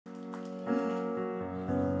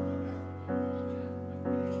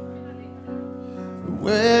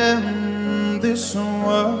When this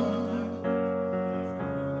world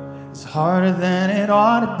is harder than it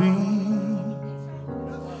ought to be,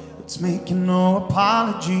 it's making no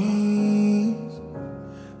apologies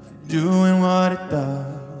for doing what it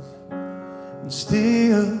does, and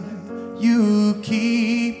still you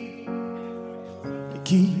keep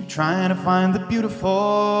trying to find the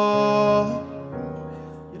beautiful.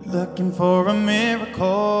 You're looking for a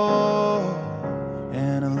miracle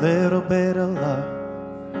and a little bit of love.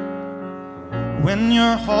 When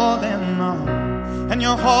you're holding on and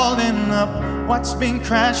you're holding up what's been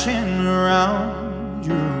crashing around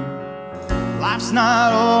you, life's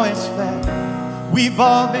not always fair. We've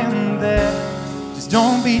all been there. Just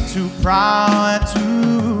don't be too proud to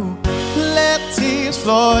let tears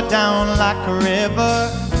flow down like a river,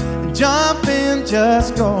 and jump in,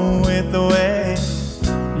 just go with the waves.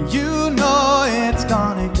 You know it's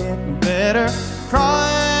gonna get better.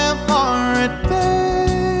 Cry for a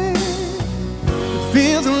day. It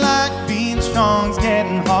feels like being strong's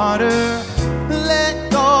getting harder.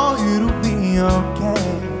 Let go, it'll be okay.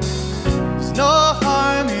 There's no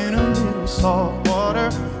harm in a little salt water.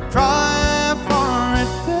 Cry for a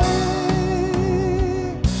day.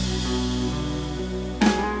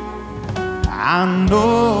 I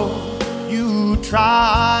know you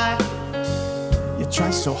try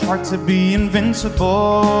so hard to be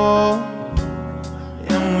invincible,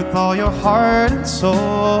 and with all your heart and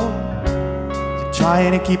soul you try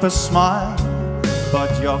to keep a smile, but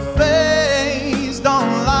your face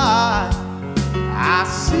don't lie. I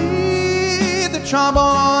see the trouble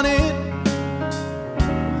on it.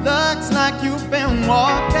 Looks like you've been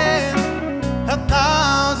walking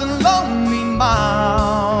 1,000 lonely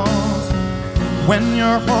miles. When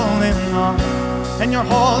you're holding on and you're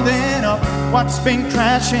holding up what's been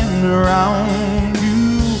crashing around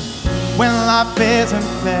you, when life isn't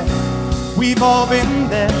fair, we've all been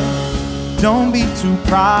there. Don't be too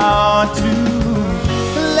proud to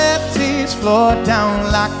let tears flow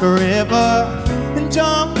down like a river, and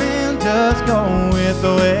jump in, just go with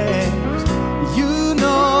the waves. You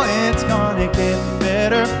know it's gonna get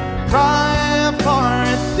better. Cry for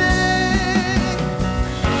a day.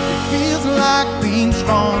 It feels like being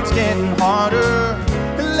strong's getting harder.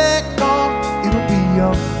 Let go, it'll be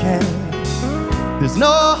okay. There's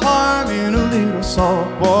no harm in a little salt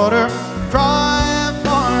water. Cry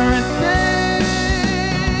for a day.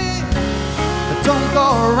 But don't go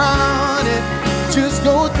around it, just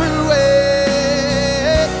go through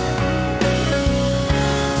it.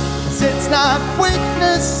 'Cause it's not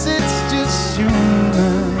weakness, it's just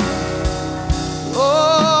human.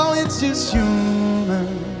 Oh, it's just human.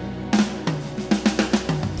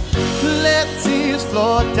 Let tears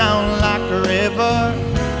flow down like a river,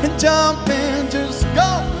 and jump in, just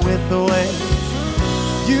go with the waves.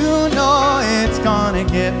 You know it's gonna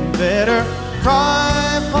get better.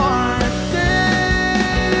 Cry for a day.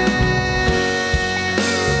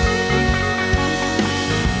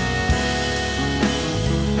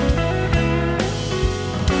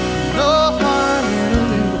 No harm in a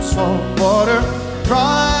little salt water.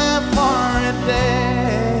 Cry for a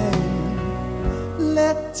day.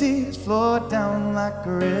 Let tears flow down like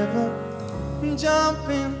a river, and jump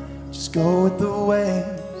in, just go with the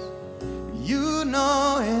waves. You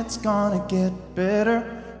know it's gonna get better.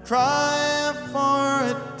 Cry for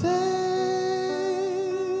a day.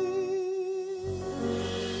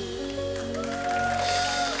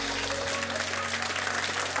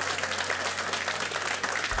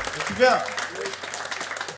 Dankjewel.